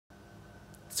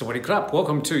Sawadee krap,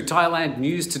 welcome to Thailand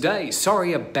News Today.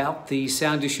 Sorry about the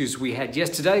sound issues we had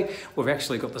yesterday. We've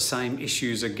actually got the same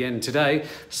issues again today.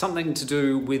 Something to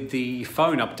do with the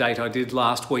phone update I did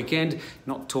last weekend.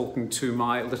 Not talking to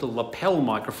my little lapel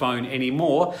microphone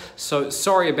anymore. So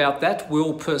sorry about that.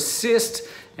 We'll persist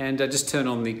and just turn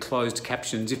on the closed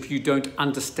captions if you don't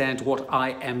understand what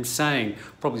I am saying.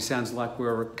 Probably sounds like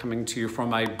we're coming to you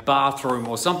from a bathroom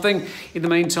or something. In the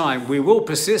meantime, we will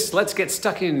persist. Let's get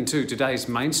stuck into today's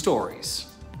main stories.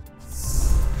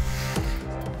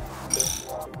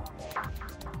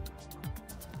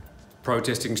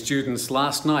 Protesting students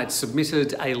last night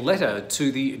submitted a letter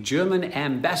to the German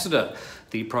ambassador.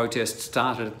 The protest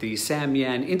started at the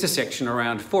Samyan intersection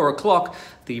around 4 o'clock.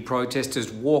 The protesters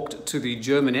walked to the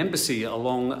German embassy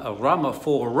along Rama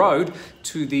IV Road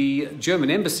to the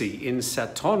German embassy in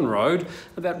Sathorn Road,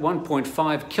 about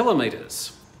 1.5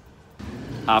 kilometres.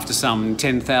 After some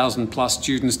 10,000 plus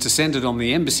students descended on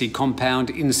the embassy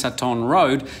compound in Sathorn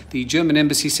Road, the German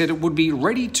embassy said it would be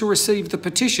ready to receive the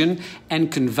petition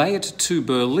and convey it to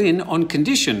Berlin on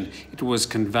condition it was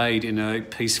conveyed in a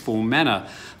peaceful manner.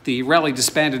 The rally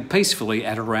disbanded peacefully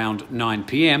at around 9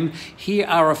 p.m. Here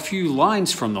are a few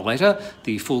lines from the letter.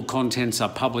 The full contents are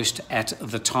published at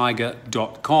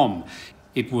thetiger.com.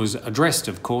 It was addressed,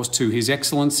 of course, to His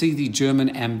Excellency, the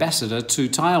German ambassador to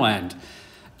Thailand.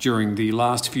 During the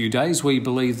last few days, we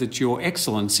believe that Your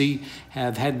Excellency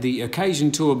have had the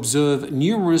occasion to observe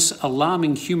numerous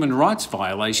alarming human rights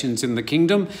violations in the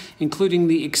kingdom, including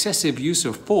the excessive use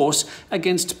of force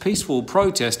against peaceful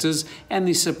protesters and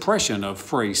the suppression of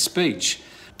free speech.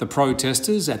 The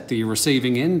protesters at the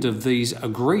receiving end of these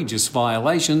egregious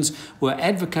violations were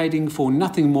advocating for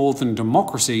nothing more than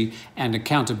democracy and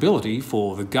accountability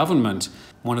for the government.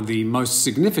 One of the most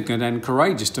significant and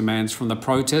courageous demands from the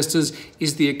protesters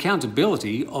is the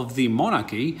accountability of the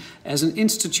monarchy as an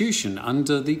institution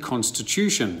under the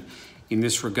Constitution. In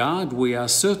this regard, we are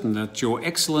certain that Your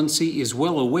Excellency is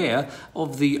well aware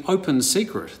of the open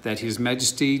secret that His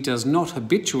Majesty does not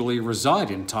habitually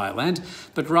reside in Thailand,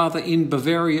 but rather in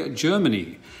Bavaria,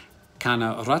 Germany.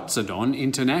 Thanathorn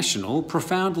International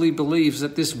profoundly believes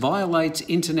that this violates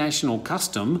international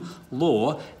custom,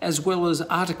 law, as well as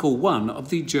Article 1 of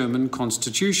the German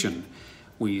Constitution.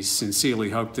 We sincerely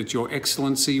hope that Your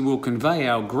Excellency will convey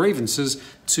our grievances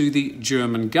to the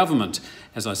German government.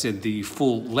 As I said, the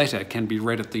full letter can be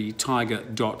read at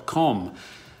thetiger.com.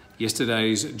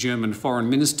 Yesterday's German Foreign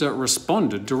Minister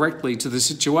responded directly to the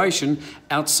situation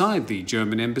outside the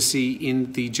German embassy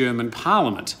in the German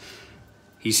Parliament.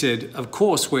 He said, "Of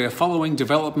course, we're following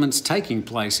developments taking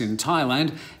place in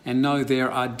Thailand and know there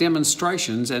are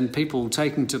demonstrations and people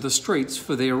taking to the streets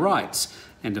for their rights.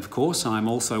 And of course, I'm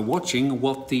also watching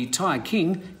what the Thai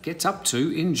king gets up to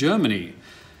in Germany."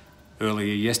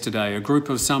 Earlier yesterday, a group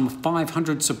of some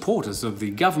 500 supporters of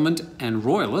the government and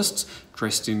royalists,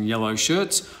 dressed in yellow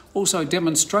shirts, also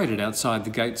demonstrated outside the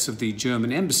gates of the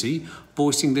German embassy,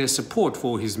 voicing their support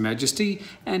for His Majesty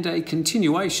and a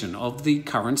continuation of the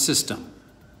current system.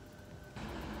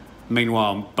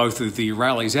 Meanwhile, both of the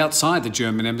rallies outside the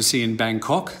German embassy in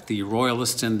Bangkok, the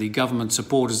royalists and the government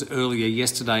supporters earlier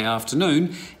yesterday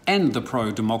afternoon, and the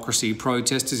pro-democracy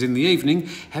protesters in the evening,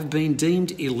 have been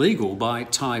deemed illegal by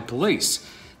Thai police.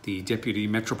 The Deputy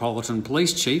Metropolitan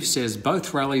Police Chief says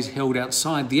both rallies held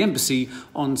outside the embassy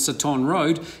on Sathorn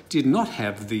Road did not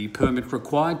have the permit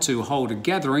required to hold a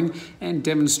gathering, and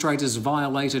demonstrators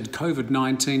violated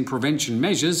COVID-19 prevention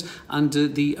measures under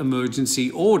the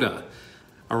emergency order.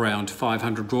 Around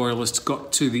 500 royalists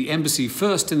got to the embassy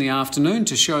first in the afternoon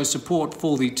to show support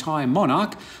for the Thai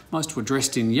monarch. Most were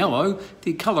dressed in yellow,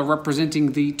 the colour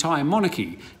representing the Thai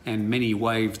monarchy, and many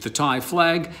waved the Thai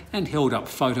flag and held up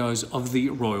photos of the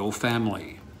royal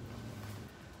family.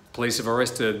 Police have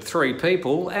arrested 3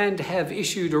 people and have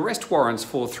issued arrest warrants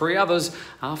for 3 others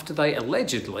after they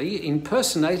allegedly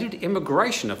impersonated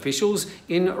immigration officials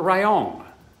in Rayong.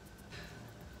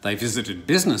 They visited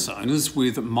business owners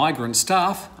with migrant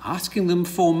staff, asking them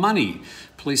for money.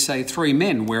 Police say 3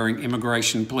 men wearing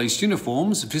immigration police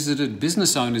uniforms visited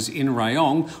business owners in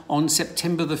Rayong on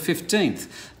September the 15th.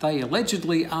 They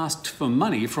allegedly asked for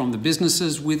money from the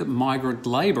businesses with migrant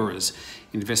labourers.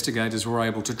 Investigators were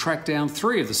able to track down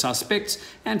 3 of the suspects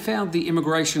and found the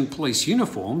immigration police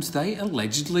uniforms they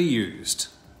allegedly used.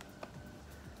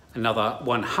 Another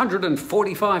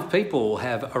 145 people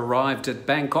have arrived at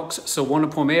Bangkok's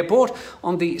Suvarnabhumi Airport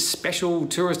on the special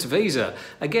tourist visa,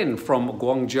 again from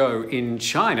Guangzhou in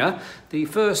China, the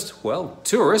first,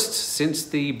 tourists since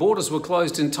the borders were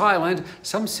closed in Thailand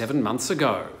some 7 months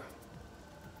ago.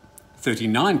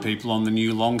 39 people on the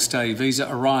new long-stay visa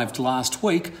arrived last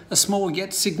week, a small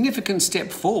yet significant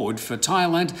step forward for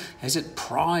Thailand as it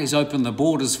pries open the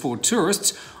borders for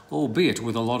tourists, albeit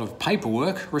with a lot of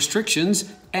paperwork,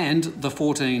 restrictions and the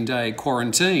 14-day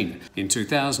quarantine. In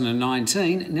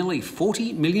 2019, nearly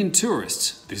 40 million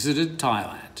tourists visited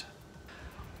Thailand.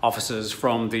 Officers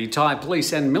from the Thai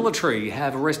police and military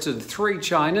have arrested 3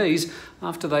 Chinese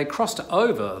after they crossed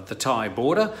over the Thai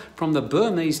border from the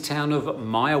Burmese town of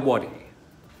Myawaddy.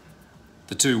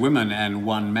 The 2 women and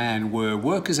 1 man were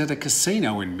workers at a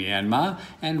casino in Myanmar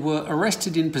and were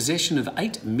arrested in possession of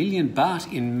 8 million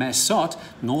baht in Masot,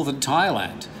 northern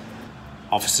Thailand.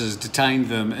 Officers detained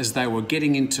them as they were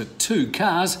getting into 2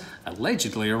 cars,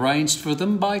 allegedly arranged for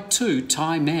them by 2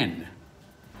 Thai men.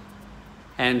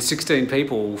 And 16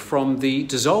 people from the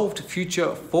dissolved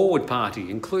Future Forward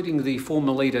Party, including the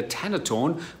former leader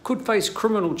Thanathorn, could face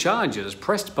criminal charges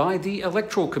pressed by the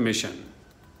Electoral Commission.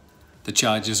 The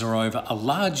charges are over a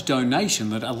large donation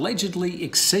that allegedly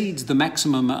exceeds the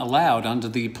maximum allowed under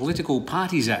the Political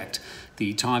Parties Act.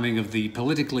 The timing of the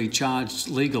politically charged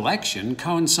legal action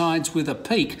coincides with a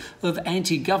peak of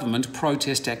anti-government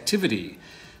protest activity.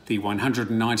 The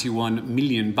 191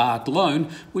 million baht loan,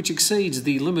 which exceeds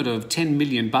the limit of 10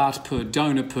 million baht per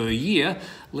donor per year,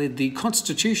 led the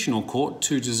Constitutional Court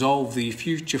to dissolve the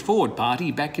Future Forward Party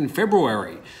back in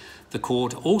February. The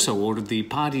court also ordered the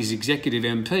party's executive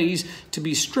MPs to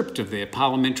be stripped of their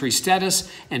parliamentary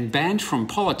status and banned from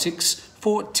politics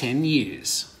for 10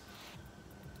 years.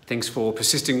 Thanks for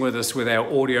persisting with us with our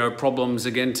audio problems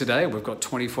again today. We've got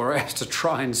 24 hours to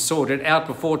try and sort it out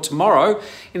before tomorrow.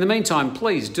 In the meantime,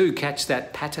 please do catch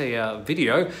that Pattaya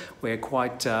video. We're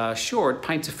quite sure it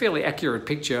paints a fairly accurate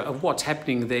picture of what's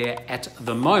happening there at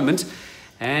the moment.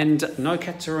 And no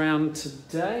cats around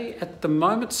today at the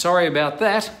moment. Sorry about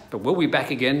that, but we'll be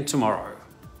back again tomorrow.